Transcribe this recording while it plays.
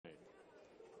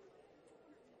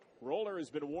Roller has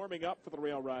been warming up for the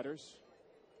RailRiders.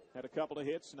 Had a couple of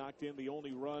hits, knocked in the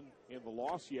only run in the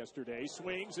loss yesterday.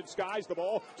 Swings and skies the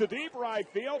ball to deep right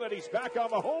field, and he's back on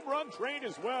the home run train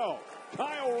as well.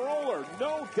 Kyle Roller,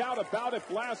 no doubt about it,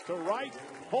 blast to right.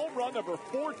 Home run number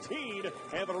 14,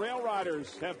 and the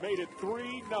RailRiders have made it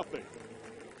 3-0.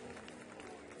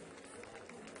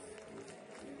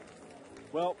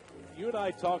 Well, you and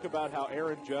I talk about how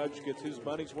Aaron Judge gets his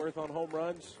money's worth on home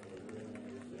runs.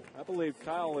 I believe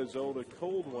Kyle is owed a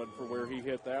cold one for where he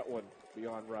hit that one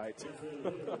beyond right.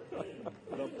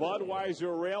 The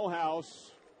Budweiser Rail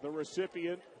House, the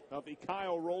recipient of the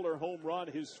Kyle Roller home run,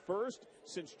 his first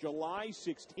since July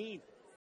 16th.